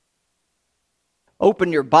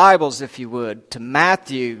Open your Bibles, if you would, to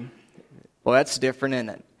Matthew. Well, that's different, isn't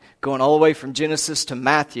it? Going all the way from Genesis to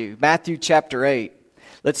Matthew. Matthew chapter 8.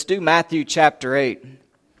 Let's do Matthew chapter 8.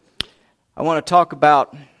 I want to talk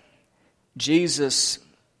about Jesus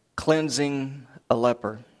cleansing a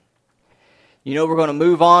leper. You know, we're going to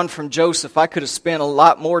move on from Joseph. I could have spent a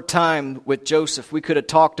lot more time with Joseph. We could have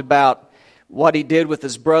talked about what he did with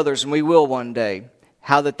his brothers, and we will one day.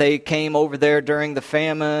 How that they came over there during the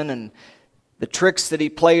famine, and the tricks that he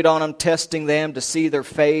played on them, testing them to see their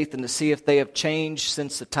faith and to see if they have changed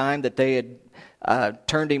since the time that they had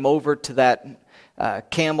turned him over to that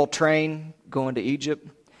camel train going to Egypt.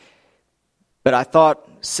 But I thought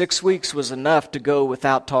 6 weeks was enough to go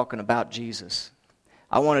without talking about Jesus.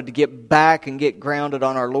 I wanted to get back and get grounded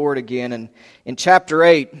on our Lord again. And in chapter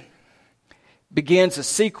 8 begins a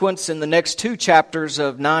sequence in the next 2 chapters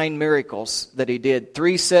of 9 miracles that he did.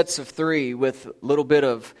 3 sets of 3 with a little bit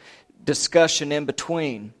of discussion in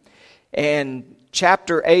between. And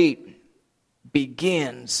chapter 8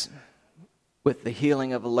 begins with the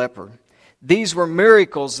healing of a leper. These were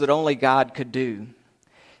miracles that only God could do.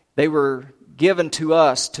 They were given to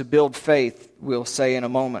us to build faith, we'll say in a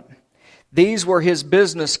moment. These were his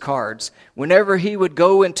business cards. Whenever he would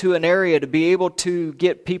go into an area to be able to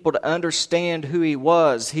get people to understand who he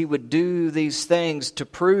was, he would do these things to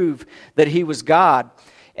prove that he was God.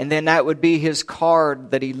 And then that would be his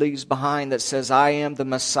card that he leaves behind that says, I am the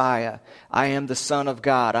Messiah. I am the Son of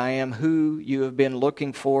God. I am who you have been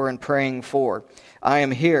looking for and praying for. I am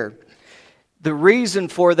here. The reason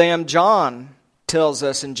for them, John tells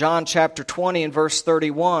us in John chapter 20 and verse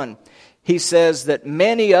 31, he says that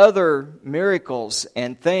many other miracles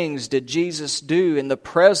and things did Jesus do in the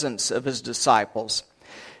presence of his disciples.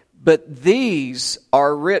 But these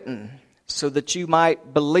are written so that you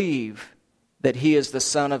might believe that he is the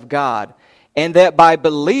Son of God, and that by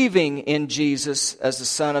believing in Jesus as the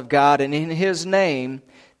Son of God and in his name,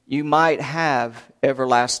 you might have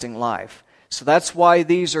everlasting life. So that's why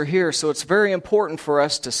these are here. So it's very important for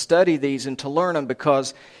us to study these and to learn them,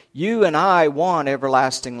 because you and I want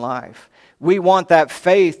everlasting life. We want that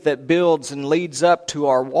faith that builds and leads up to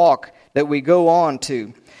our walk that we go on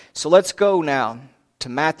to. So let's go now to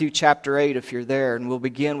Matthew chapter 8 if you're there, and we'll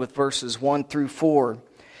begin with verses 1 through 4.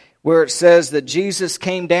 Where it says that Jesus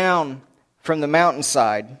came down from the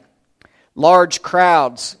mountainside. Large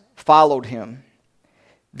crowds followed him.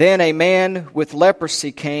 Then a man with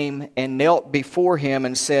leprosy came and knelt before him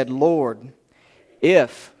and said, Lord,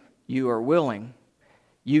 if you are willing,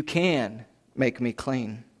 you can make me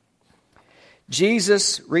clean.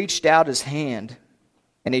 Jesus reached out his hand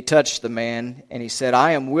and he touched the man and he said,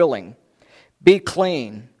 I am willing, be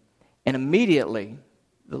clean. And immediately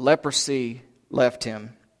the leprosy left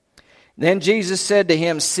him. Then Jesus said to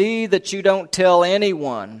him, see that you don't tell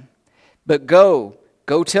anyone, but go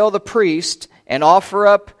tell the priest and offer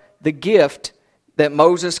up the gift that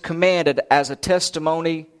Moses commanded as a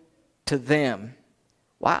testimony to them.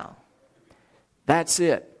 Wow. That's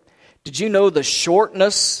it. Did you know the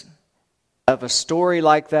shortness of a story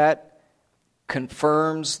like that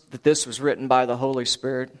confirms that this was written by the Holy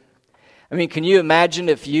Spirit? I mean, can you imagine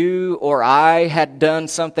if you or I had done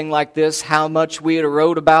something like this, how much we had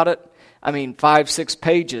wrote about it? I mean, 5-6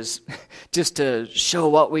 pages just to show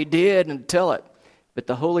what we did and tell it. But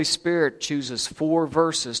the Holy Spirit chooses 4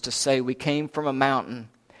 verses to say we came from a mountain.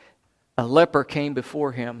 A leper came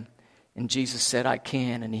before him, and Jesus said, I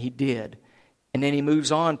can, and he did. And then he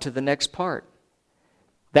moves on to the next part.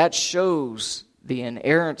 That shows the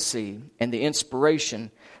inerrancy and the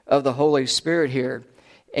inspiration of the Holy Spirit here.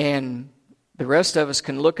 And the rest of us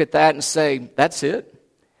can look at that and say, that's it?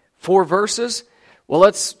 4 verses? Well,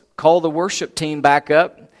 let's call the worship team back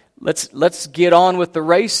up. Let's get on with the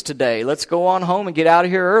race today. Let's go on home and get out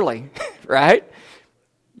of here early, right?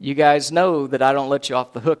 You guys know that I don't let you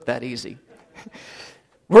off the hook that easy.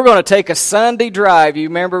 We're going to take a Sunday drive. You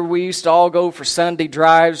remember we used to all go for Sunday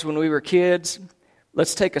drives when we were kids?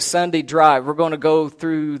 Let's take a Sunday drive. We're going to go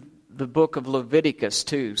through the book of Leviticus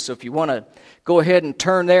too. So if you want to go ahead and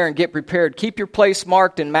turn there and get prepared, keep your place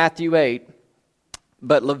marked in Matthew 8.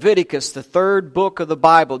 But Leviticus, the 3rd book of the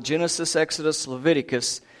Bible, Genesis, Exodus,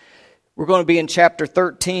 Leviticus, we're going to be in chapter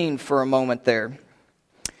 13 for a moment there.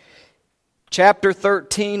 Chapter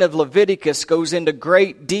 13 of Leviticus goes into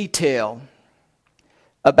great detail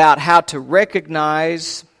about how to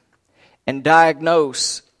recognize and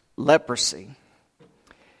diagnose leprosy.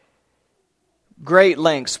 Great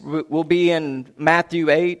lengths. We'll be in Matthew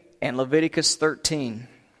 8 and Leviticus 13.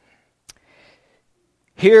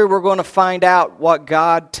 Here we're going to find out what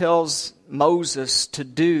God tells Moses to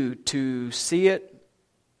do to see it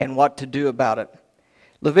and what to do about it.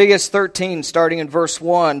 Leviticus 13, starting in verse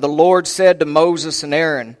 1, the Lord said to Moses and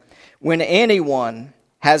Aaron, when anyone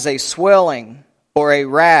has a swelling or a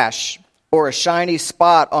rash or a shiny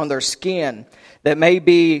spot on their skin that may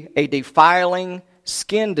be a defiling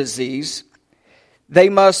skin disease, they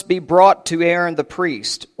must be brought to Aaron the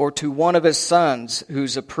priest or to one of his sons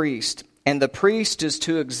who's a priest. And the priest is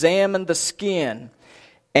to examine the skin.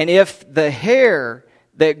 And if the hair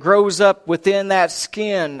that grows up within that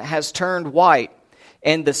skin has turned white,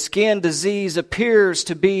 and the skin disease appears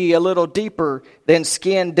to be a little deeper than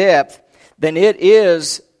skin depth, then it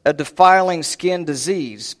is a defiling skin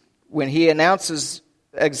disease. When he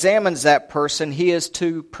examines that person, he is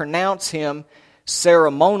to pronounce him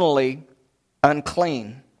ceremonially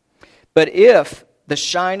unclean. But if the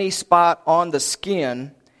shiny spot on the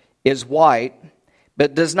skin is white,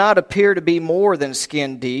 but does not appear to be more than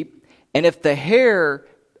skin deep, and if the hair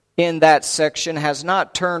in that section has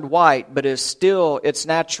not turned white, but is still its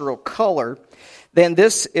natural color, then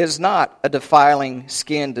this is not a defiling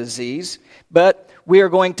skin disease, but we are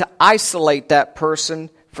going to isolate that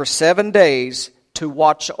person for 7 days to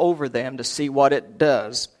watch over them to see what it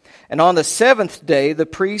does. And on the 7th day, the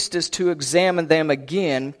priest is to examine them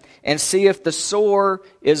again and see if the sore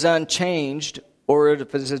is unchanged or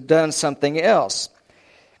if it has done something else.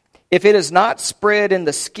 If it is not spread in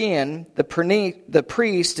the skin, the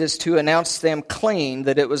priest is to announce them clean,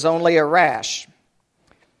 that it was only a rash.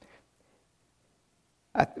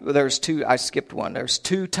 I skipped one. There's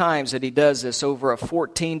 2 times that he does this over a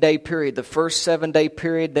 14-day period. The first 7-day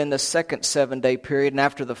period, then the second 7-day period. And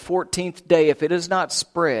after the 14th day, if it is not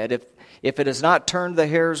spread, if it has not turned the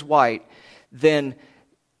hairs white, then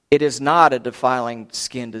it is not a defiling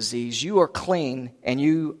skin disease. You are clean and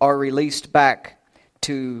you are released back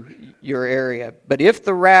to your area. But if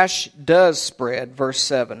the rash does spread, verse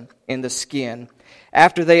 7, in the skin,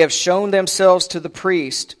 after they have shown themselves to the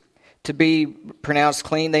priest to be pronounced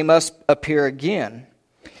clean, they must appear again.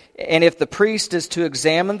 And if the priest is to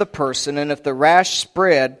examine the person, and if the rash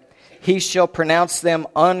spread, he shall pronounce them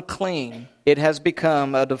unclean. It has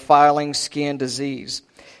become a defiling skin disease.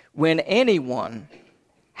 When anyone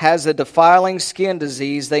has a defiling skin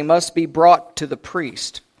disease, they must be brought to the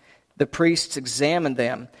priest. The priests examine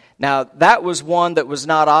them. Now, that was one that was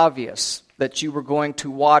not obvious, that you were going to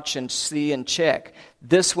watch and see and check.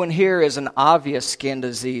 This one here is an obvious skin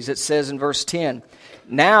disease. It says in verse 10,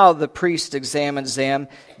 now the priest examines them.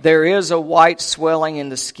 There is a white swelling in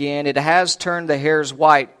the skin. It has turned the hairs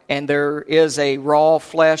white, and there is a raw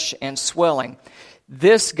flesh and swelling.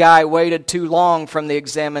 This guy waited too long from the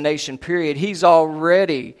examination period. He's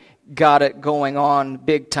already got it going on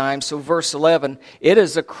big time. So verse 11, it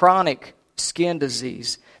is a chronic skin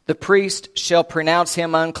disease. The priest shall pronounce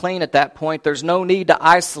him unclean at that point. There's no need to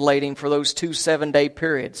isolate him for those 2 7-day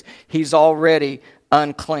periods. He's already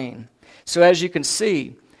unclean. So as you can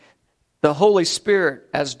see, the Holy Spirit,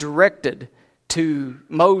 as directed to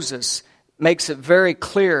Moses, makes it very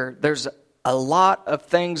clear there's a lot of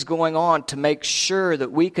things going on to make sure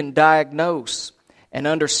that we can diagnose and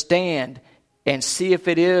understand and see if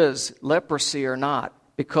it is leprosy or not,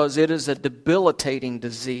 because it is a debilitating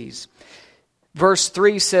disease. Verse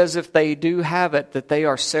 3 says if they do have it, that they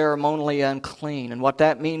are ceremonially unclean. And what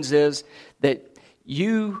that means is that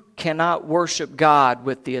you cannot worship God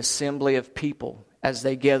with the assembly of people as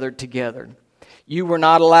they gathered together. You were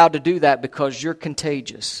not allowed to do that because you're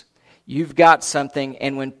contagious. You've got something,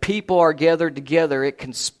 and when people are gathered together, it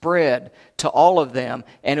can spread to all of them,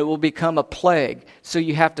 and it will become a plague. So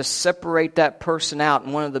you have to separate that person out.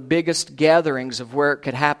 And one of the biggest gatherings of where it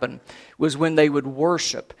could happen was when they would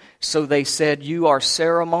worship. So they said, you are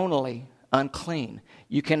ceremonially unclean.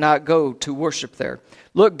 You cannot go to worship there.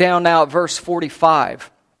 Look down now at verse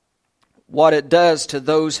 45. What it does to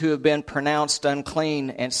those who have been pronounced unclean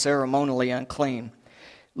and ceremonially unclean.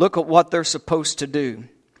 Look at what they're supposed to do.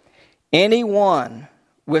 Anyone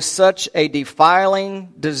with such a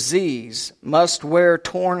defiling disease must wear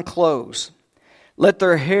torn clothes. Let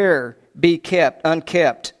their hair be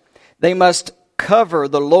unkept. They must cover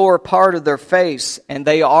the lower part of their face, and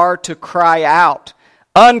they are to cry out,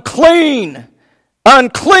 unclean,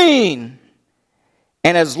 unclean.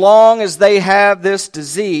 And as long as they have this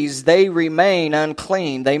disease, they remain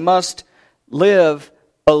unclean. They must live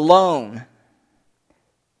alone.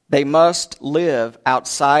 They must live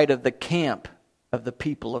outside of the camp of the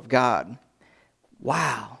people of God.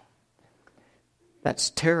 Wow. That's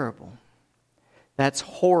terrible. That's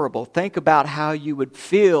horrible. Think about how you would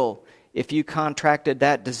feel if you contracted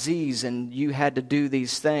that disease and you had to do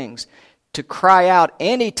these things. To cry out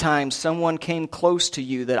anytime someone came close to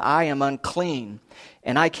you that I am unclean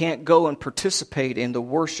and I can't go and participate in the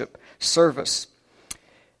worship service.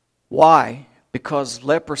 Why? Because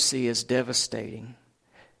leprosy is devastating.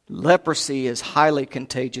 Leprosy is highly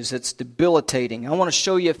contagious. It's debilitating. I want to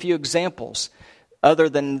show you a few examples other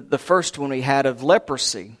than the first one we had of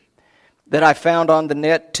leprosy that I found on the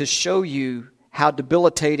net to show you how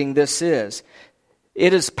debilitating this is.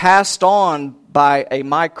 It is passed on by a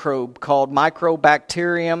microbe called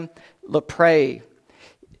Mycobacterium leprae.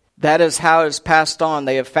 That is how it is passed on.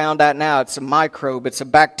 They have found out now. It's a microbe. It's a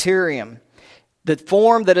bacterium. The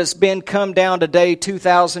form that has been come down today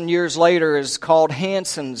 2,000 years later is called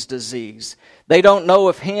Hansen's disease. They don't know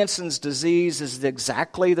if Hansen's disease is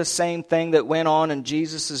exactly the same thing that went on in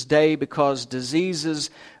Jesus' day because diseases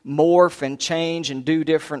morph and change and do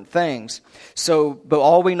different things. But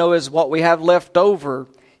all we know is what we have left over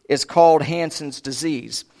is called Hansen's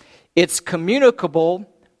disease. It's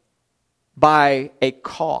communicable by a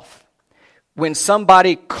cough. When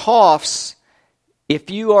somebody coughs, if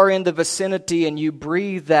you are in the vicinity and you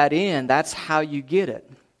breathe that in, that's how you get it.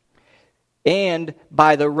 And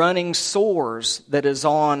by the running sores that is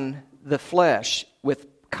on the flesh with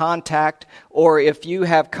contact, or if you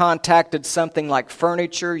have contacted something like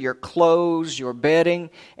furniture, your clothes, your bedding,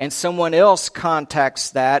 and someone else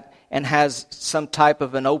contacts that and has some type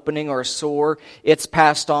of an opening or a sore, it's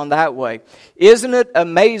passed on that way. Isn't it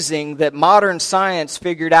amazing that modern science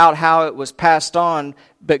figured out how it was passed on,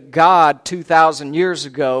 but God 2,000 years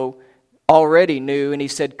ago already knew, and He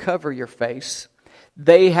said, cover your face.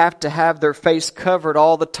 They have to have their face covered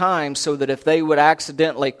all the time so that if they would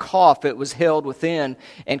accidentally cough, it was held within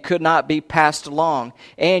and could not be passed along.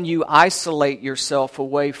 And you isolate yourself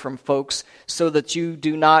away from folks so that you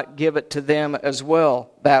do not give it to them as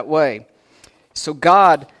well that way. So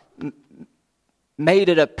God made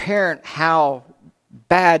it apparent how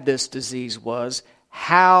bad this disease was,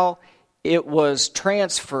 how it was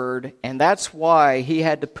transferred, and that's why He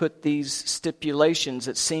had to put these stipulations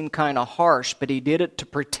that seem kind of harsh, but He did it to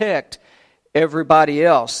protect everybody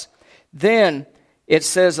else. Then it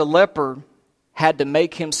says a leper had to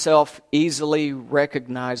make himself easily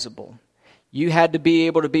recognizable. You had to be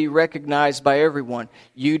able to be recognized by everyone.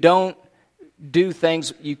 You don't do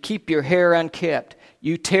things, you keep your hair unkept.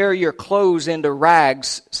 You tear your clothes into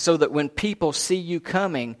rags so that when people see you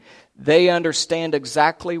coming, they understand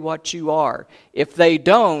exactly what you are. If they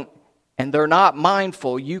don't, and they're not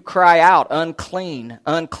mindful, you cry out, unclean,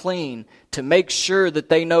 unclean, to make sure that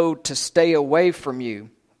they know to stay away from you.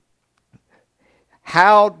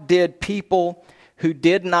 How did people who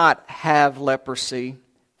did not have leprosy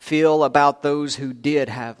feel about those who did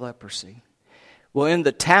have leprosy? Well, in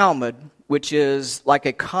the Talmud, which is like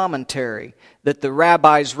a commentary that the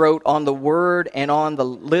rabbis wrote on the word and on the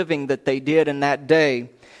living that they did in that day,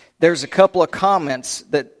 there's a couple of comments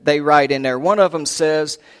that they write in there. One of them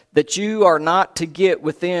says that you are not to get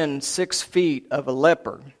within 6 feet of a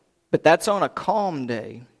leper, but that's on a calm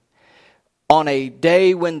day. On a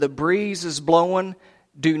day when the breeze is blowing,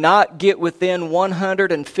 do not get within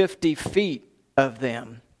 150 feet of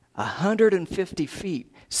them. 150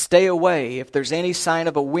 feet. Stay away if there's any sign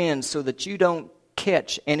of a wind so that you don't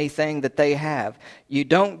catch anything that they have. You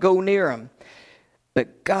don't go near them.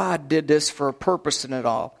 But God did this for a purpose in it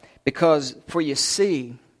all. Because, for you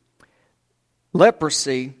see,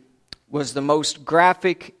 leprosy was the most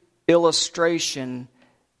graphic illustration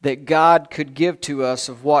that God could give to us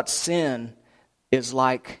of what sin is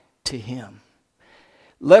like to Him.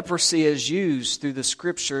 Leprosy is used through the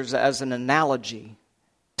Scriptures as an analogy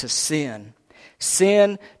to sin.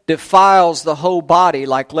 Sin defiles the whole body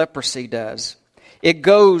like leprosy does. It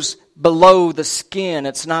goes below the skin.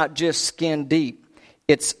 It's not just skin deep.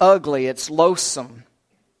 It's ugly. It's loathsome.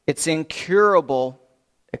 It's incurable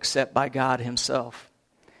except by God Himself.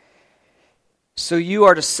 So you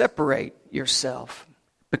are to separate yourself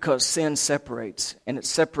because sin separates, and it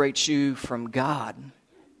separates you from God.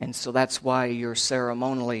 And so that's why you're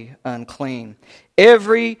ceremonially unclean.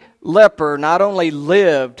 Every leper not only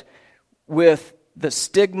lived with the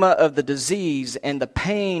stigma of the disease and the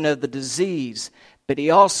pain of the disease, but he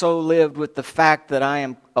also lived with the fact that I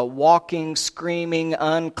am a walking, screaming,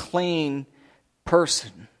 unclean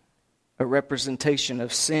person, a representation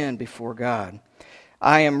of sin before God.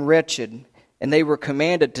 I am wretched, and they were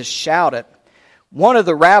commanded to shout it. One of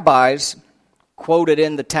the rabbis, quoted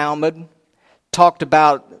in the Talmud, talked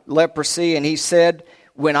about leprosy, and he said,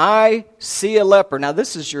 when I see a leper, now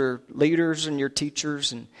this is your leaders and your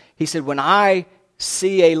teachers, and he said, when I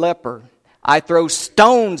see a leper, I throw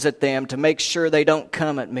stones at them to make sure they don't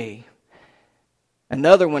come at me.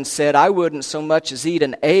 Another one said, I wouldn't so much as eat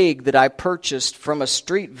an egg that I purchased from a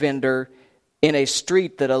street vendor in a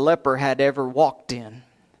street that a leper had ever walked in.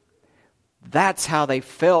 That's how they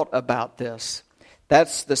felt about this.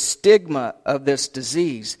 That's the stigma of this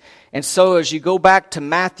disease. And so as you go back to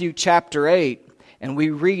Matthew chapter 8, and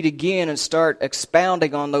we read again and start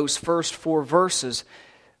expounding on those first 4 verses,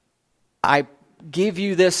 I give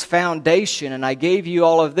you this foundation, and I gave you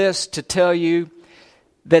all of this to tell you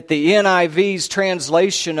that the NIV's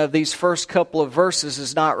translation of these first couple of verses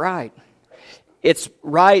is not right. It's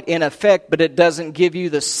right in effect, but it doesn't give you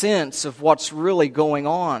the sense of what's really going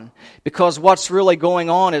on. Because what's really going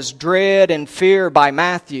on is dread and fear by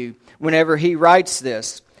Matthew whenever he writes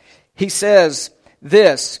this. He says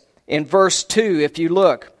this in verse 2, if you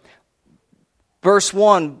look. Verse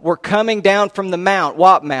 1, we're coming down from the mount.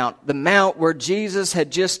 What mount? The mount where Jesus had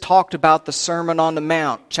just talked about the Sermon on the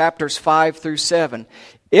Mount, chapters 5 through 7.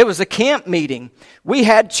 It was a camp meeting. We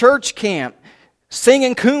had church camp,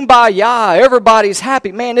 singing Kumbaya. Everybody's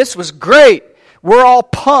happy. Man, this was great. We're all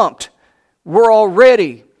pumped. We're all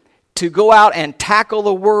ready to go out and tackle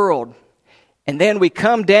the world. And then we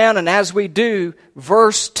come down, and as we do,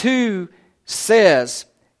 verse 2 says,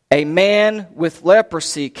 a man with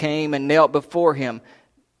leprosy came and knelt before him.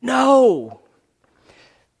 No!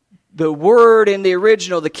 The word in the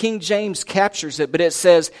original, the King James captures it, but it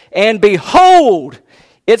says, and behold!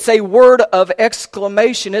 It's a word of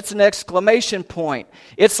exclamation. It's an exclamation point.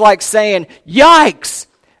 It's like saying, yikes!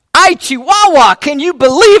 Ay chihuahua! Can you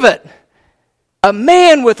believe it? A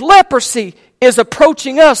man with leprosy is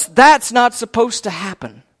approaching us. That's not supposed to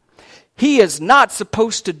happen. He is not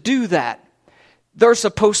supposed to do that. They're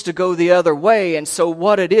supposed to go the other way. And so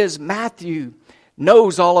what it is, Matthew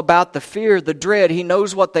knows all about the fear, the dread. He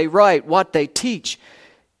knows what they write, what they teach.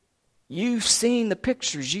 You've seen the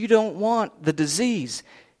pictures. You don't want the disease.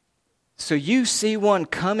 So you see one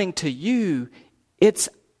coming to you. It's,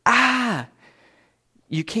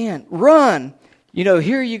 you can't run. You know,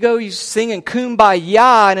 here you go, you're singing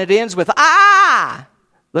Kumbaya, and it ends with,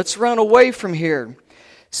 let's run away from here.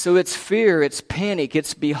 So it's fear, it's panic,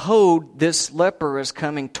 it's behold, this leper is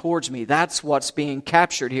coming towards me. That's what's being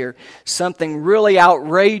captured here. Something really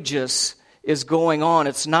outrageous is going on.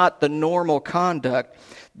 It's not the normal conduct.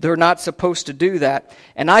 They're not supposed to do that.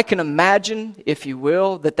 And I can imagine, if you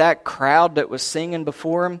will, that crowd that was singing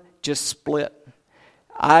before him just split.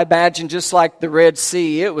 I imagine just like the Red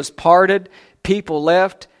Sea, it was parted, people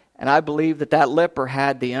left, and I believe that leper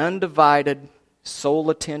had the undivided sole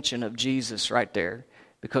attention of Jesus right there,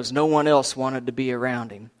 because no one else wanted to be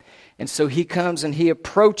around him. And so he comes and he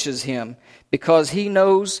approaches him because he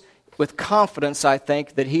knows with confidence, I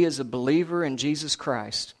think, that he is a believer in Jesus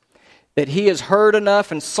Christ. That he has heard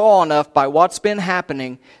enough and saw enough by what's been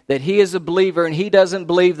happening that he is a believer, and he doesn't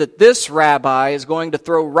believe that this rabbi is going to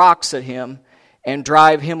throw rocks at him and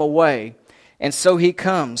drive him away. And so he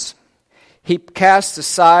comes. He casts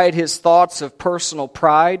aside his thoughts of personal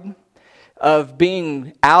pride, of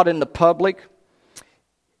being out in the public.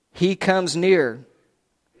 He comes near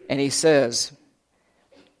and he says,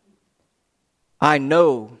 I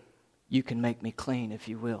know you can make me clean if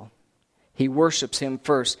you will. He worships him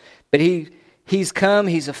first. But he's come,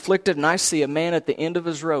 he's afflicted, and I see a man at the end of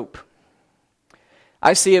his rope.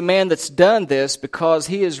 I see a man that's done this because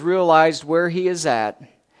he has realized where he is at,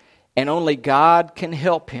 and only God can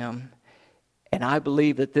help him. And I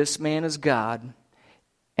believe that this man is God,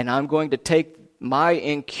 and I'm going to take my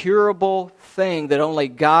incurable thing that only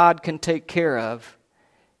God can take care of,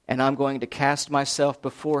 and I'm going to cast myself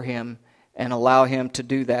before him and allow him to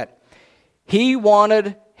do that. He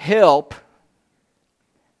wanted help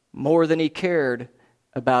more than he cared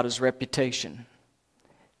about his reputation.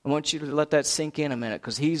 I want you to let that sink in a minute,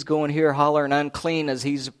 because he's going here hollering unclean as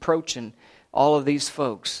he's approaching all of these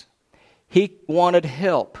folks. He wanted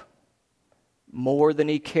help more than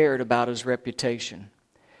he cared about his reputation.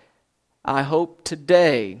 I hope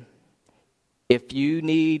today, if you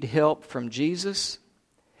need help from Jesus,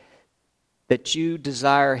 that you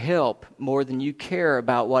desire help more than you care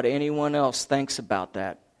about what anyone else thinks about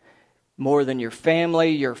that. More than your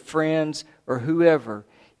family, your friends, or whoever.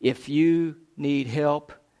 If you need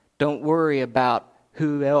help, don't worry about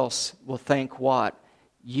who else will think what.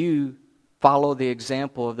 You follow the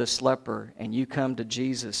example of this leper, and you come to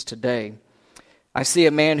Jesus today. I see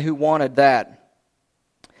a man who wanted that.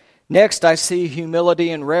 Next, I see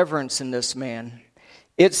humility and reverence in this man.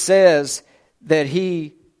 It says that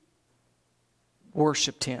he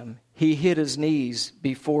worshipped him. He hit his knees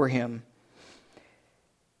before him.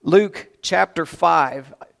 Luke chapter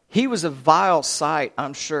 5, he was a vile sight,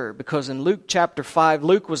 I'm sure, because in Luke chapter 5,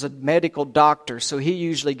 Luke was a medical doctor, so he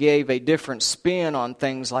usually gave a different spin on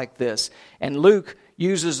things like this. And Luke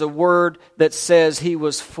uses a word that says he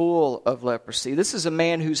was full of leprosy. This is a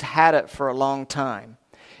man who's had it for a long time.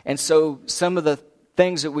 And so some of the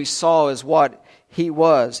things that we saw is what? he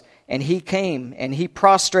was. And he came, and he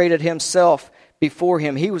prostrated himself before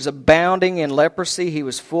him. He was abounding in leprosy. He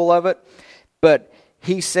was full of it. But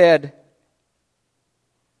he said,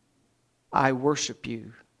 I worship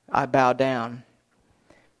you. I bow down.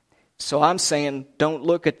 So I'm saying, don't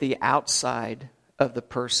look at the outside of the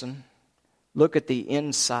person. Look at the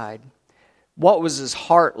inside. What was his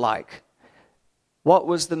heart like? What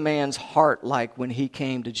was the man's heart like when he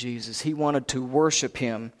came to Jesus? He wanted to worship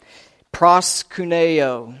him.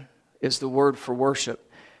 Proskuneo is the word for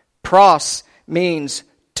worship. Pros means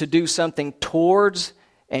to do something towards,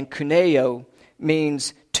 and kuneo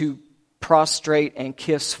means to prostrate and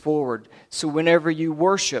kiss forward. So whenever you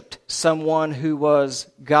worshiped someone who was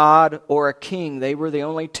God or a king, they were the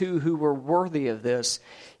only two who were worthy of this.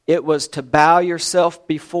 It was to bow yourself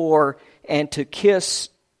before and to kiss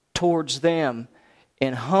towards them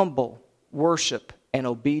in humble worship and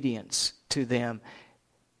obedience to them,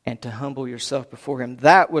 and to humble yourself before him.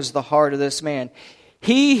 That was the heart of this man.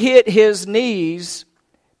 He hit his knees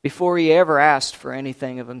before he ever asked for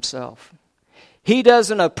anything of himself. He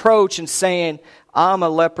doesn't approach and saying, I'm a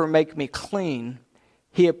leper, make me clean.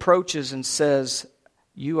 He approaches and says,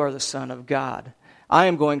 you are the Son of God. I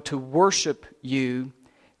am going to worship you.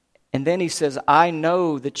 And then he says, I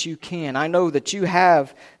know that you can. I know that you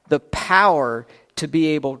have the power to be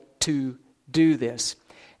able to do this.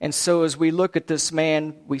 And so as we look at this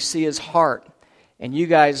man, we see his heart. And you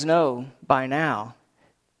guys know by now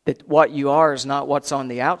that what you are is not what's on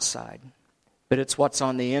the outside, but it's what's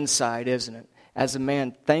on the inside, isn't it? As a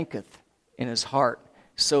man thinketh in his heart,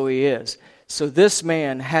 so he is. So this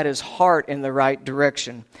man had his heart in the right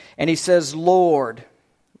direction. And he says, Lord,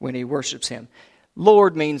 when he worships him.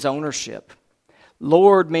 Lord means ownership.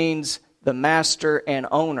 Lord means the master and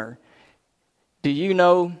owner. Do you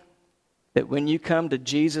know that when you come to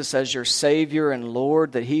Jesus as your Savior and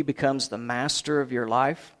Lord, that He becomes the master of your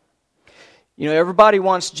life? You know, everybody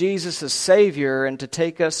wants Jesus as Savior and to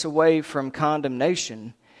take us away from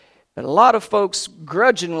condemnation. But a lot of folks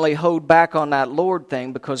grudgingly hold back on that Lord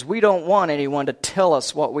thing because we don't want anyone to tell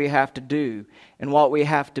us what we have to do and what we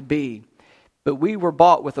have to be. But we were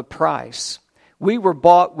bought with a price. We were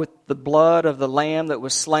bought with the blood of the Lamb that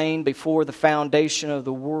was slain before the foundation of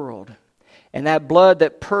the world. And that blood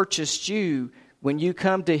that purchased you, when you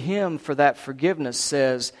come to Him for that forgiveness,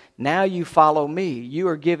 says, now you follow me. You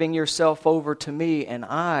are giving yourself over to me, and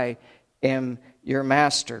I am your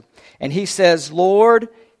master. And He says, Lord,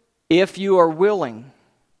 if you are willing,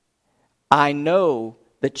 I know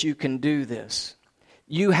that you can do this.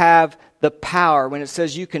 You have the power. When it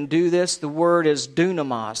says you can do this, the word is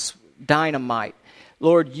dunamos, dynamite.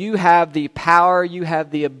 Lord, you have the power, you have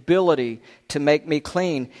the ability to make me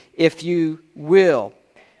clean if you will.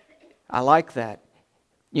 I like that.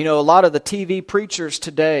 You know, a lot of the TV preachers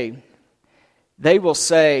today, they will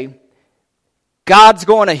say, God's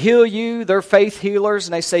going to heal you. They're faith healers,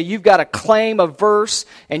 and they say you've got to claim a verse,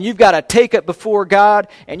 and you've got to take it before God,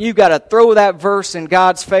 and you've got to throw that verse in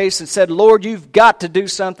God's face and said, Lord, you've got to do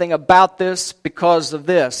something about this because of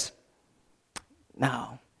this.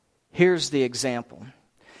 Now, here's the example.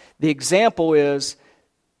 The example is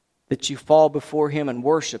that you fall before Him in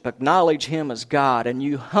worship, acknowledge Him as God, and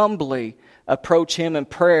you humbly approach Him in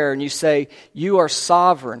prayer, and you say, you are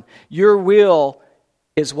sovereign. Your will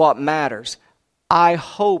is what matters. I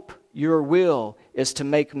hope your will is to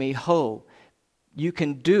make me whole. You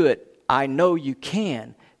can do it. I know you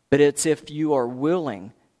can, but it's if you are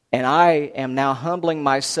willing. And I am now humbling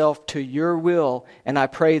myself to your will, and I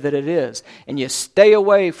pray that it is. And you stay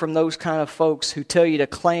away from those kind of folks who tell you to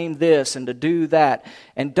claim this and to do that.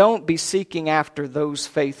 And don't be seeking after those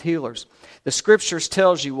faith healers. The Scriptures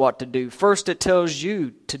tells you what to do. First, it tells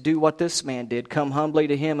you to do what this man did. Come humbly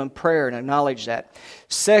to Him in prayer and acknowledge that.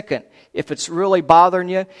 Second, if it's really bothering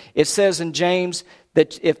you, it says in James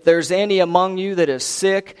that if there's any among you that is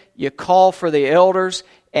sick, you call for the elders,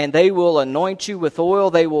 and they will anoint you with oil.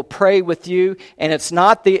 They will pray with you. And it's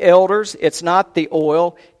not the elders, it's not the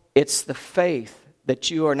oil, it's the faith that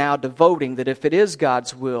you are now devoting, that if it is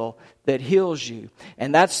God's will, that heals you.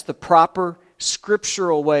 And that's the proper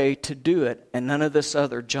scriptural way to do it, and none of this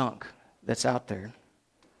other junk that's out there.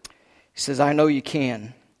 He says, I know you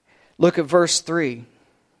can. Look at verse 3.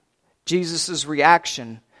 Jesus'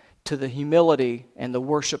 reaction to the humility and the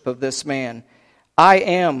worship of this man. I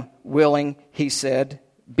am willing, he said,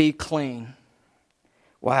 be clean.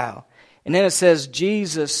 Wow. And then it says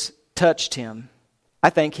Jesus touched him. I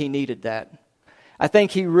think he needed that. I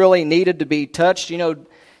think he really needed to be touched. You know,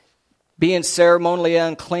 being ceremonially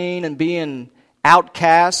unclean and being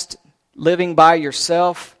outcast, living by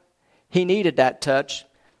yourself, he needed that touch.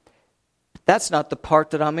 But that's not the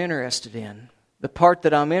part that I'm interested in. The part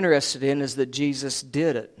that I'm interested in is that Jesus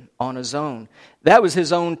did it on his own. That was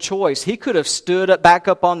his own choice. He could have stood back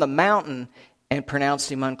up on the mountain and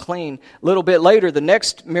pronounced him unclean. A little bit later, the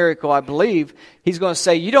next miracle, I believe, he's going to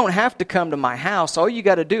say, you don't have to come to my house. All you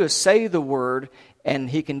got to do is say the word and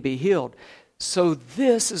he can be healed. So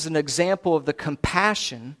this is an example of the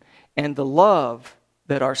compassion and the love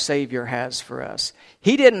that our Savior has for us.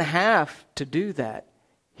 He didn't have to do that.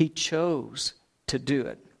 He chose to do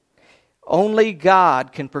it. Only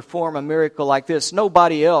God can perform a miracle like this.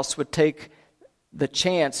 Nobody else would take the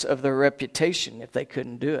chance of their reputation if they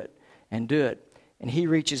couldn't do it. And he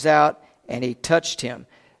reaches out and he touched him.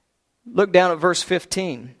 Look down at verse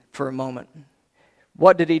 15 for a moment.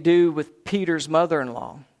 What did he do with Peter's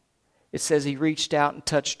mother-in-law? It says he reached out and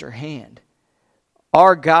touched her hand.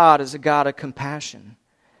 Our God is a God of compassion.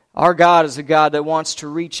 Our God is a God that wants to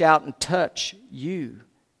reach out and touch you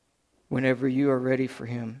whenever you are ready for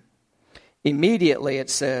him. Immediately, it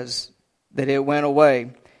says that it went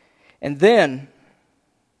away. And then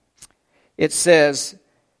it says,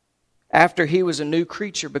 after he was a new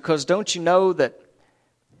creature, because don't you know that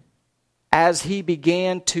as he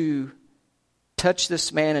began to touch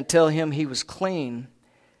this man and tell him he was clean,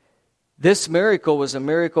 this miracle was a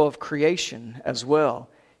miracle of creation as well.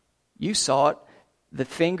 You saw it. The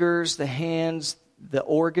fingers, the hands, the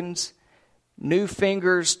organs. New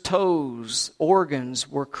fingers, toes, organs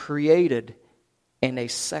were created in a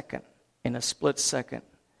second, in a split second.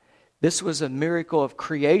 This was a miracle of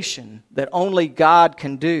creation that only God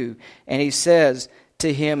can do. And he says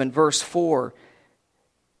to him in verse 4,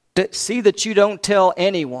 see that you don't tell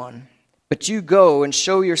anyone, but you go and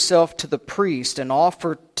show yourself to the priest and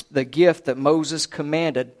offer the gift that Moses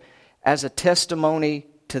commanded as a testimony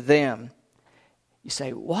to them. You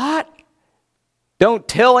say, what? Don't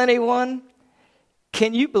tell anyone?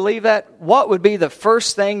 Can you believe that? What would be the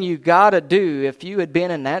first thing you got to do if you had been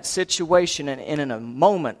in that situation and in a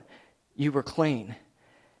moment you were clean?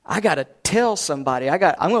 I got to tell somebody. I'm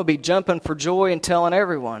going to be jumping for joy and telling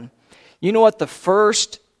everyone. You know what the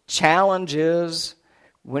first challenge is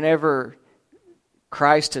whenever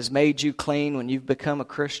Christ has made you clean, when you've become a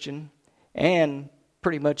Christian, and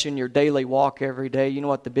pretty much in your daily walk every day? You know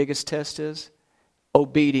what the biggest test is?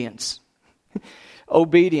 Obedience.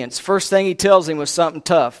 Obedience. First thing he tells him was something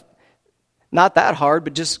tough. Not that hard,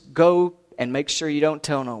 but just go and make sure you don't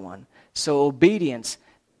tell no one. So obedience,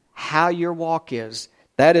 how your walk is,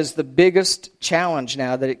 that is the biggest challenge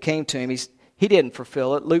now that it came to him. He didn't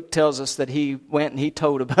fulfill it. Luke tells us that he went and he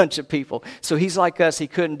told a bunch of people. So he's like us, he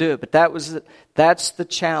couldn't do it. But that's the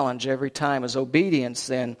challenge every time, is obedience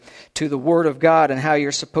then to the Word of God and how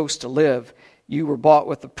you're supposed to live. You were bought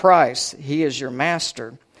with a price. He is your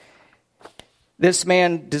master. This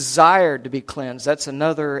man desired to be cleansed. That's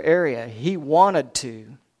another area. He wanted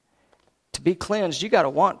to. To be cleansed, you got to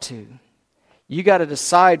want to. You got to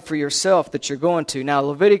decide for yourself that you're going to. Now,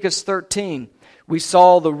 Leviticus 13, we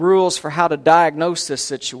saw the rules for how to diagnose this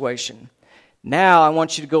situation. Now, I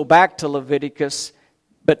want you to go back to Leviticus,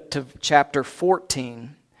 but to chapter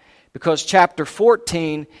 14. Because chapter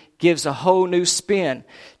 14 gives a whole new spin.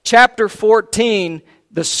 Chapter 14,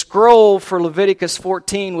 the scroll for Leviticus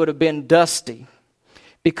 14 would have been dusty,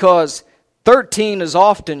 because 13 is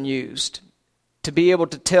often used to be able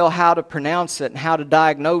to tell how to pronounce it and how to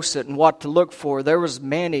diagnose it and what to look for. There was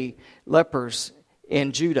many lepers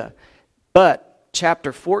in Judah. But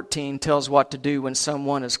chapter 14 tells what to do when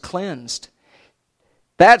someone is cleansed.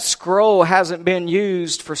 That scroll hasn't been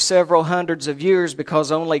used for several hundreds of years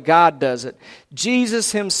because only God does it.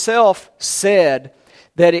 Jesus himself said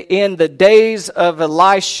that in the days of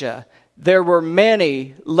Elisha, there were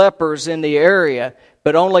many lepers in the area,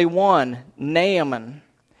 but only one, Naaman,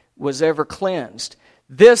 was ever cleansed.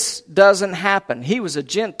 This doesn't happen. He was a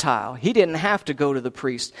Gentile. He didn't have to go to the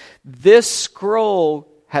priest. This scroll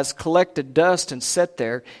has collected dust and set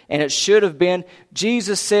there, and it should have been,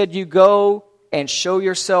 Jesus said, you go and show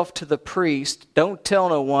yourself to the priest, don't tell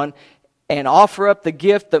no one, and offer up the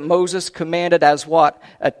gift that Moses commanded as what?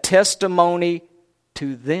 A testimony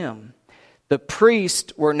to them. The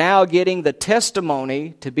priests were now getting the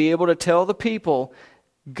testimony to be able to tell the people,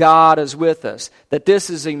 God is with us. That this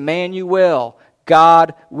is Emmanuel,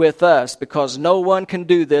 God with us, because no one can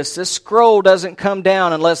do this. This scroll doesn't come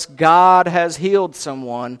down unless God has healed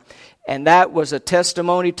someone. And that was a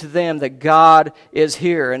testimony to them that God is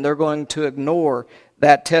here, and they're going to ignore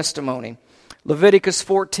that testimony. Leviticus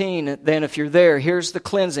 14, then if you're there, here's the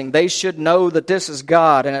cleansing. They should know that this is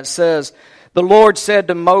God. And it says, the Lord said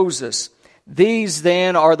to Moses, These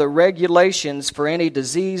then are the regulations for any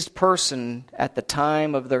diseased person at the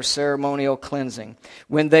time of their ceremonial cleansing,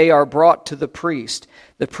 when they are brought to the priest.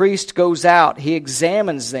 The priest goes out, he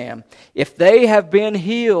examines them. If they have been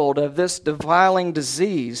healed of this defiling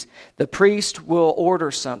disease, the priest will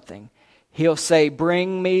order something. He'll say,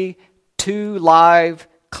 bring me 2 live,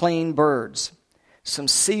 clean birds, some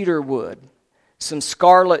cedar wood, some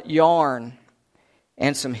scarlet yarn,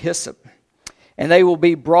 and some hyssop. And they will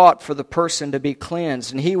be brought for the person to be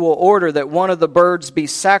cleansed. And he will order that one of the birds be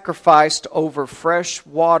sacrificed over fresh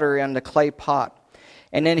water in the clay pot.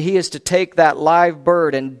 And then he is to take that live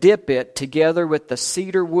bird and dip it together with the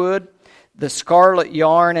cedar wood, the scarlet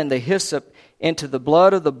yarn, and the hyssop into the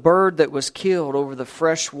blood of the bird that was killed over the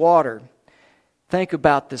fresh water. Think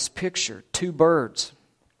about this picture. 2 birds.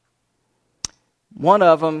 One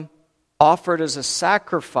of them offered as a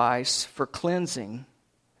sacrifice for cleansing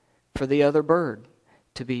for the other bird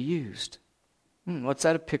to be used. What's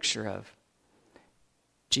that a picture of?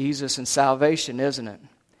 Jesus and salvation, isn't it?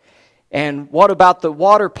 And what about the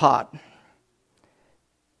water pot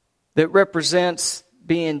that represents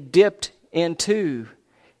being dipped into,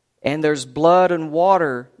 and there's blood and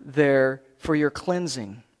water there for your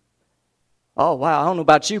cleansing? Oh, wow, I don't know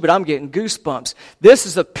about you, but I'm getting goosebumps. This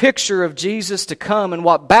is a picture of Jesus to come and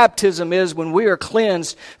what baptism is when we are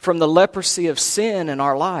cleansed from the leprosy of sin in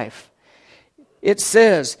our life. It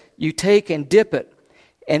says you take and dip it,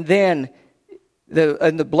 and then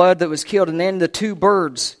the blood that was killed, and then the 2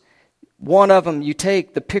 birds, one of them you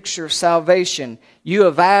take, the picture of salvation. You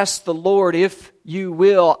have asked the Lord, if you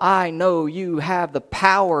will, I know you have the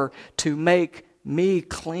power to make me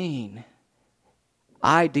clean.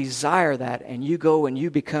 I desire that, and you go and you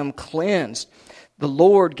become cleansed. The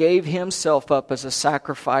Lord gave himself up as a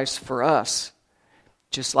sacrifice for us,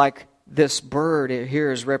 just like this bird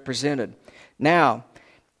here is represented. Now,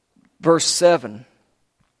 verse 7.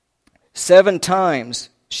 7 times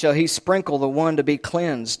shall he sprinkle the one to be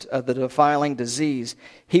cleansed of the defiling disease.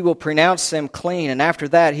 He will pronounce them clean, and after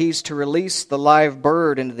that he's to release the live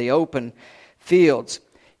bird into the open fields.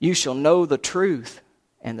 You shall know the truth,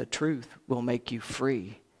 and the truth will make you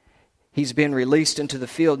free. He's been released into the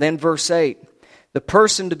field. Then verse 8, the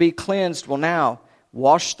person to be cleansed will now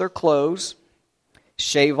wash their clothes,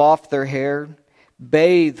 shave off their hair,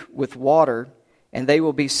 bathe with water, and they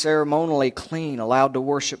will be ceremonially clean, allowed to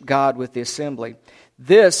worship God with the assembly.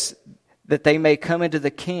 This, that they may come into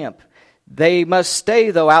the camp. They must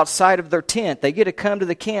stay, though, outside of their tent. They get to come to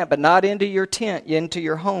the camp, but not into your tent, into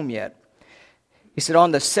your home yet. He said,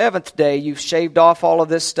 on the 7th day, you've shaved off all of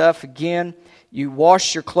this stuff again. You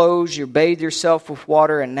wash your clothes, you bathe yourself with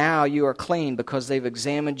water, and now you are clean because they've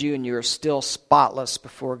examined you and you are still spotless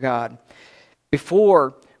before God.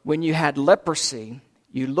 Before, when you had leprosy,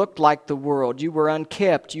 you looked like the world. You were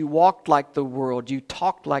unkept. You walked like the world. You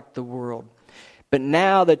talked like the world. But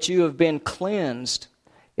now that you have been cleansed,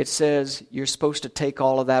 it says you're supposed to take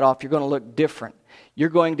all of that off. You're going to look different. You're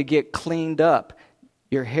going to get cleaned up.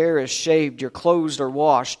 Your hair is shaved. Your clothes are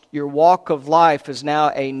washed. Your walk of life is now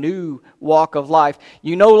a new walk of life.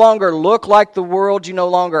 You no longer look like the world. You no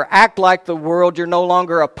longer act like the world. You're no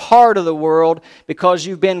longer a part of the world because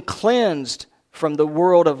you've been cleansed from the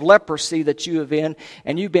world of leprosy that you have in,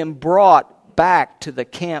 and you've been brought back to the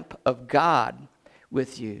camp of God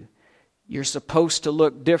with you. You're supposed to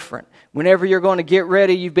look different. Whenever you're going to get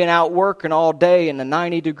ready, you've been out working all day in the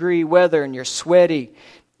 90-degree weather and you're sweaty.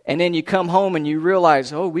 And then you come home and you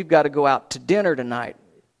realize, oh, we've got to go out to dinner tonight.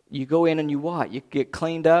 You go in and you what? You get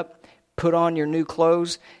cleaned up, put on your new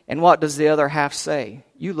clothes, and what does the other half say?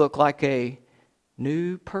 You look like a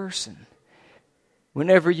new person.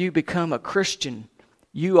 Whenever you become a Christian,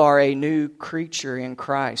 you are a new creature in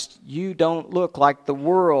Christ. You don't look like the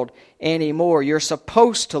world anymore. You're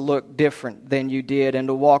supposed to look different than you did and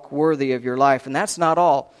to walk worthy of your life. And that's not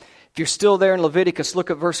all. If you're still there in Leviticus, look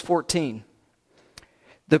at verse 14.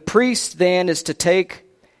 The priest then is to take,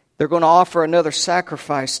 they're going to offer another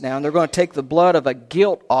sacrifice now, and they're going to take the blood of a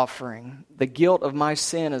guilt offering. The guilt of my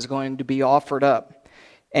sin is going to be offered up.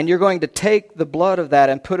 And you're going to take the blood of that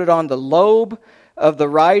and put it on the lobe of the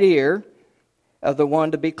right ear of the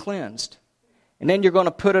one to be cleansed. And then you're going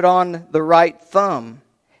to put it on the right thumb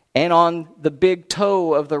and on the big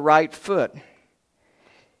toe of the right foot.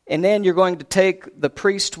 And then you're going to take, the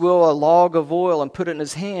priest will, a log of oil and put it in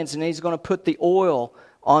his hands, and he's going to put the oil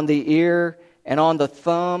on the ear and on the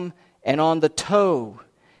thumb and on the toe.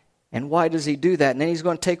 And why does he do that? And then he's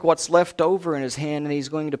going to take what's left over in his hand and he's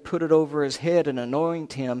going to put it over his head and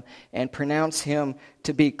anoint him and pronounce him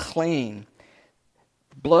to be clean.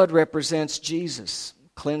 Blood represents Jesus,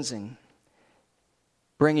 cleansing.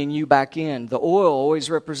 bringing you back in. The oil always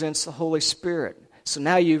represents the Holy Spirit. So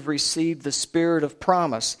now you've received the Spirit of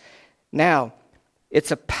promise. Now,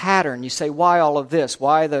 it's a pattern. You say, why all of this?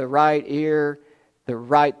 Why the right ear, the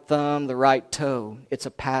right thumb, the right toe? It's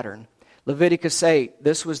a pattern. Leviticus 8,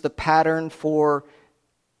 this was the pattern for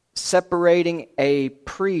separating a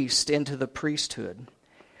priest into the priesthood.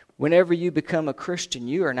 Whenever you become a Christian,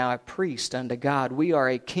 you are now a priest unto God. We are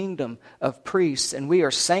a kingdom of priests, and we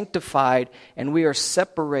are sanctified, and we are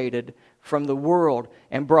separated from the world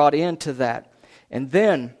and brought into that. And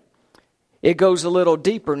then it goes a little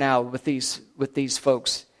deeper now with these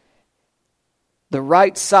folks. The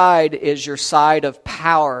right side is your side of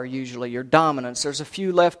power, usually, your dominance. There's a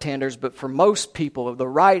few left-handers, but for most people, the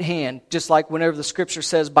right hand, just like whenever the Scripture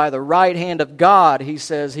says, by the right hand of God, He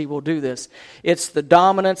says He will do this. It's the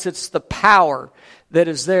dominance, it's the power that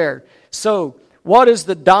is there. So, what is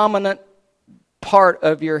the dominant part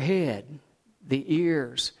of your head? The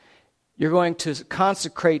ears. You're going to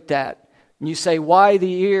consecrate that. And you say, why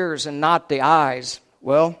the ears and not the eyes?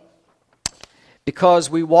 Well, because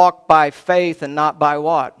we walk by faith and not by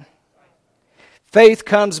what? Faith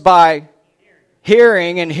comes by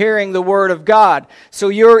hearing, and hearing the Word of God. So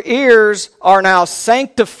your ears are now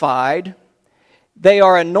sanctified. They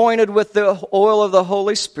are anointed with the oil of the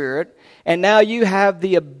Holy Spirit. And now you have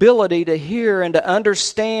the ability to hear and to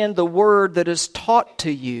understand the Word that is taught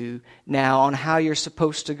to you now on how you're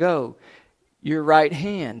supposed to go. Your right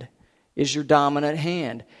hand is your dominant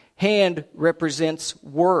hand. Hand represents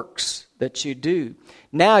works that you do.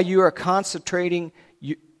 Now you are consecrating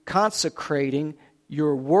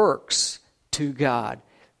your works to God.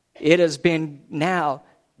 It has been now,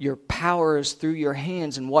 your power is through your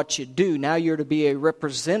hands and what you do. Now you're to be a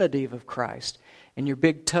representative of Christ. And your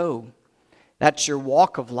big toe, that's your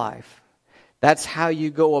walk of life. That's how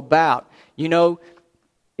you go about. You know,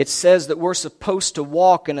 it says that we're supposed to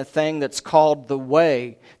walk in a thing that's called the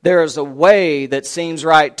way. There is a way that seems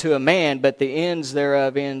right to a man, but the ends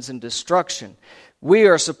thereof ends in destruction. We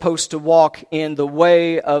are supposed to walk in the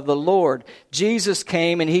way of the Lord. Jesus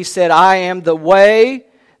came and He said, I am the way,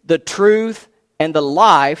 the truth, and the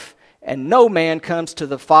life, and no man comes to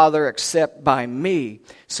the Father except by me.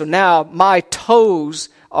 So now my toes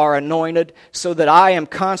are anointed so that I am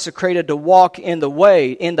consecrated to walk in the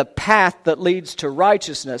way, in the path that leads to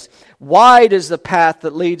righteousness. Wide is the path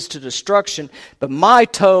that leads to destruction, but my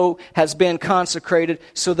toe has been consecrated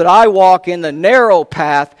so that I walk in the narrow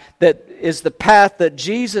path that is the path that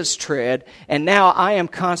Jesus tread, and now I am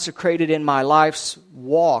consecrated in my life's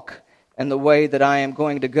walk and the way that I am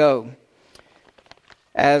going to go.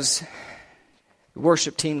 As the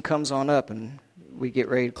worship team comes on up and we get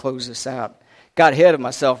ready to close this out, got ahead of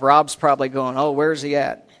myself. Rob's probably going, oh, where's he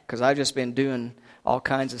at? Because I've just been doing all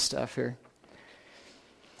kinds of stuff here.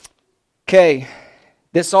 Okay,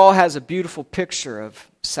 this all has a beautiful picture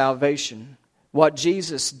of salvation, what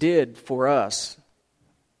Jesus did for us.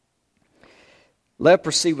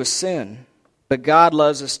 Leprosy was sin, but God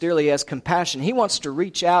loves us dearly. He has compassion. He wants to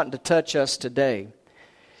reach out and to touch us today.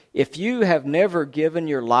 If you have never given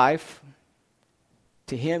your life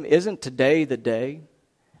to Him, isn't today the day?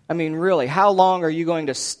 I mean, really, how long are you going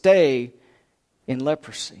to stay in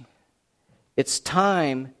leprosy? It's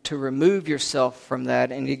time to remove yourself from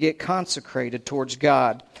that and to get consecrated towards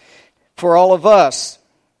God. For all of us,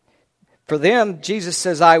 for them, Jesus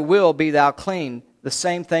says, I will be thou clean. The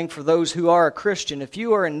same thing for those who are a Christian. If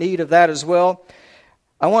you are in need of that as well,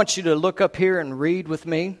 I want you to look up here and read with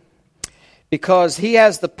me, because He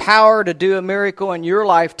has the power to do a miracle in your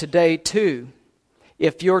life today too.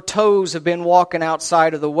 If your toes have been walking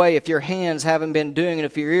outside of the way, if your hands haven't been doing it,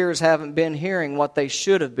 if your ears haven't been hearing what they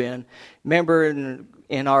should have been. Remember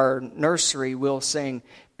in our nursery we'll sing,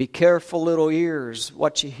 be careful little ears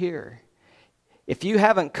what you hear. If you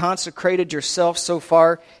haven't consecrated yourself so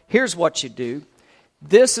far, here's what you do.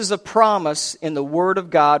 This is a promise in the Word of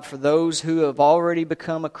God for those who have already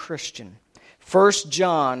become a Christian. 1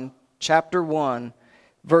 John chapter 1,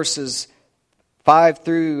 verses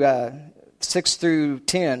 6 through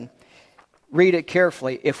 10. Read it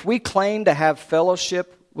carefully. If we claim to have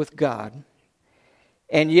fellowship with God,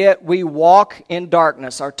 and yet we walk in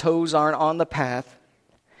darkness, our toes aren't on the path,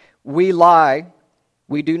 we lie,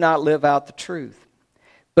 we do not live out the truth.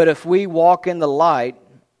 But if we walk in the light,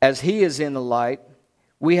 as He is in the light,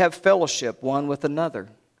 we have fellowship one with another.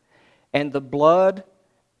 And the blood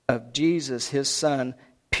of Jesus, His Son,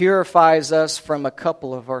 purifies us from a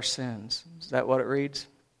couple of our sins. Is that what it reads?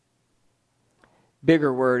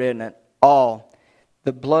 Bigger word, isn't it? All.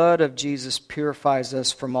 The blood of Jesus purifies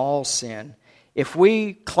us from all sin. If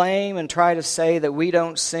we claim and try to say that we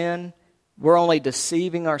don't sin, we're only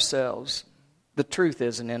deceiving ourselves. the truth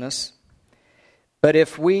isn't in us. But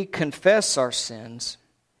if we confess our sins,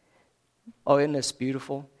 oh, isn't this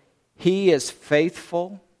beautiful? He is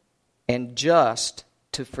faithful and just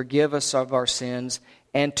to forgive us of our sins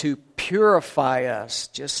and to purify us,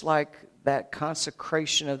 just like that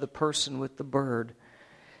consecration of the person with the bird.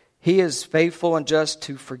 He is faithful and just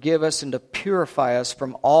to forgive us and to purify us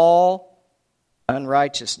from all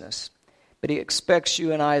unrighteousness. But He expects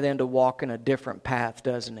you and I then to walk in a different path,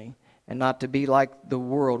 doesn't He? And not to be like the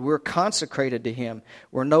world. We're consecrated to Him.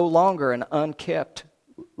 We're no longer an unkept,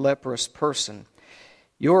 leprous person.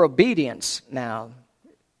 Your obedience now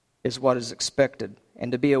is what is expected,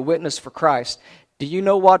 and to be a witness for Christ. Do you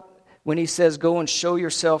know what, when He says, go and show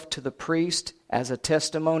yourself to the priest as a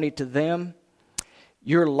testimony to them?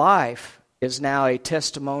 Your life is now a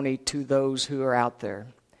testimony to those who are out there.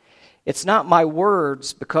 It's not my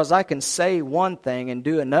words, because I can say one thing and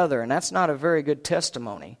do another, and that's not a very good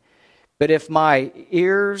testimony. But if my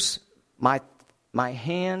ears, my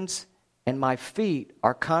hands, and my feet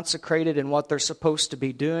are consecrated in what they're supposed to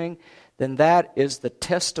be doing, then that is the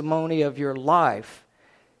testimony of your life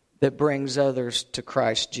that brings others to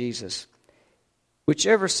Christ Jesus.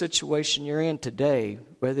 Whichever situation you're in today,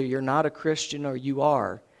 whether you're not a Christian or you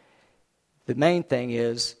are, the main thing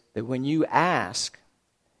is that when you ask,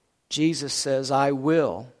 Jesus says, I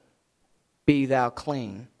will, be thou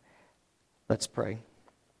clean. Let's pray.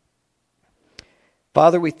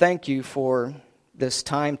 Father, we thank You for this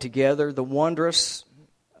time together, the wondrous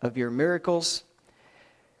of Your miracles,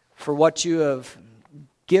 for what You have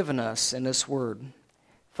given us in this word.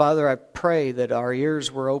 Father, I pray that our ears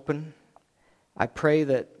were open. I pray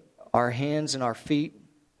that our hands and our feet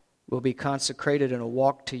will be consecrated in a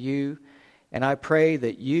walk to You. And I pray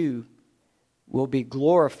that You will be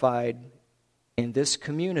glorified in this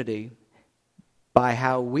community by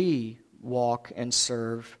how we walk and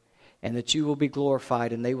serve, and that You will be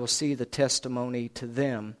glorified and they will see the testimony to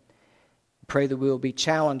them. Pray that we will be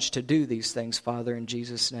challenged to do these things, Father, in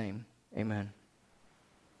Jesus' name. Amen.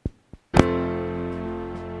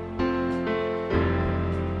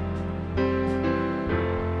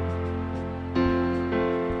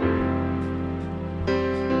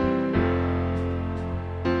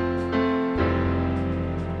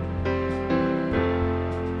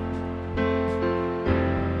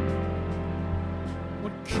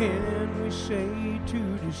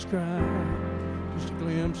 Just a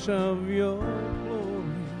glimpse of Your glory.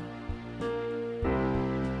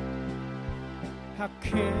 How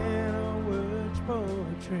can our words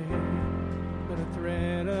portray but a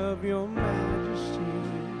thread of Your majesty?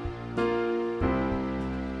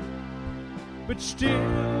 But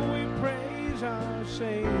still we praise our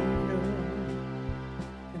Savior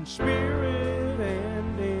in spirit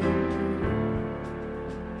and in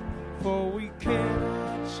truth, for we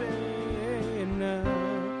cannot say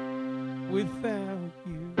without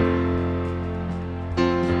You.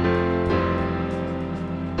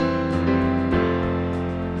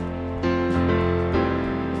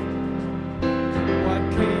 What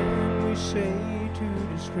can we say to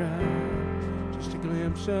describe just a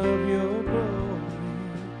glimpse of Your glory?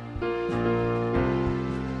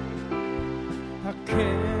 How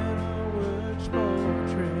can our words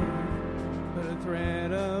portray but a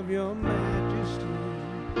thread of Your majesty?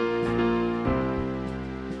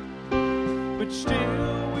 But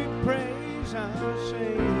still we praise our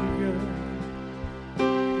Savior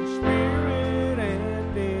in spirit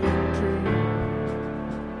and in truth,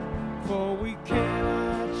 for we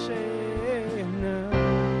cannot say enough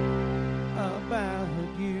about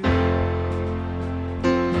You.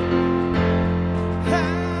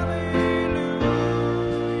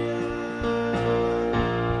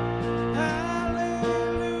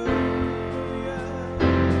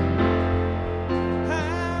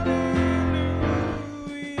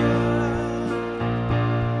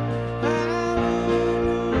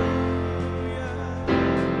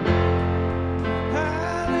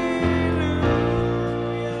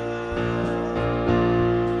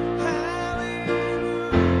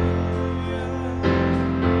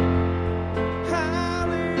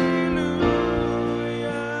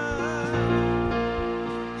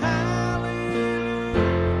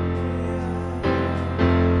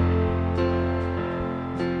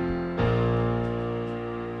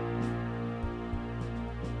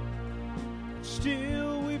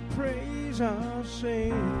 Still we praise our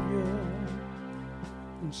Savior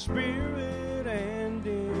in spirit and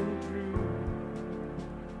in truth,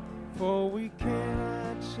 for we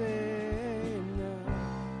cannot say enough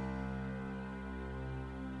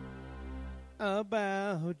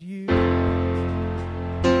about You.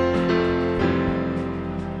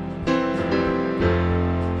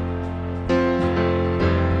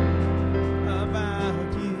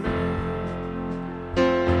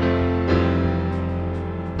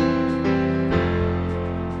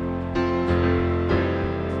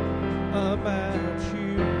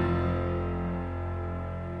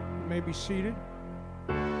 may be seated.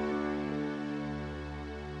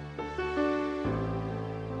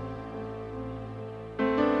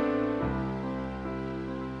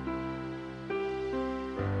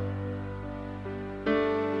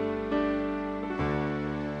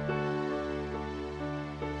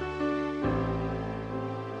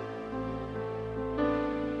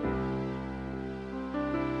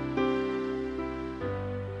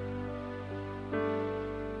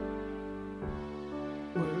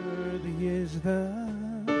 Worthy is the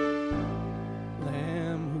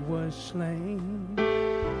Lamb who was slain.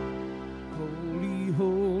 Holy,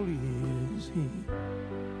 holy is He.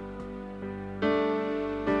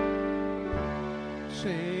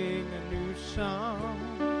 Sing a new song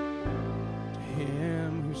to Him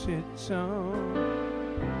who sits on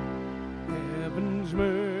heaven's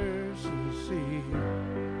mercy seat.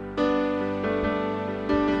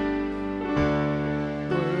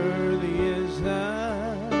 Worthy is the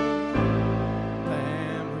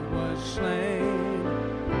slain,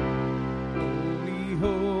 holy,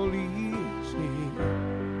 holy is He.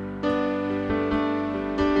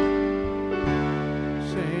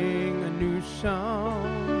 Sing a new song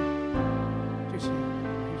to Him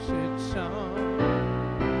who sits on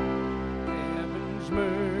heaven's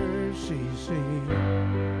mercy seat.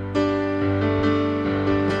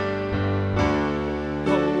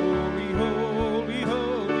 Holy, holy,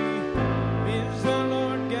 holy is the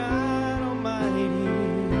Lord God Almighty.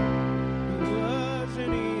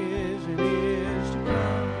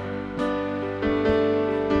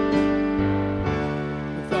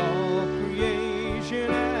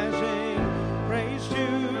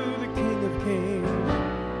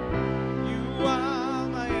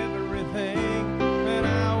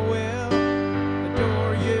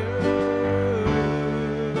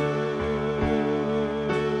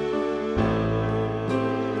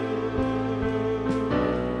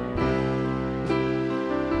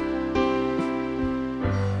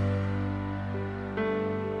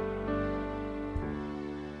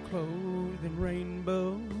 Clothed in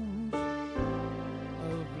rainbows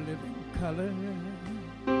of living color,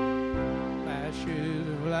 flashes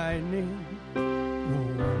of lightning,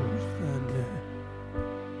 rolls thunder.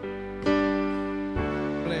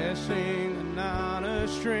 Blessing and honor,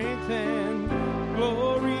 strength and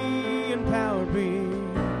glory and power be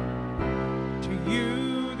to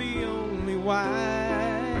you, the only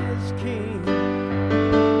wise King.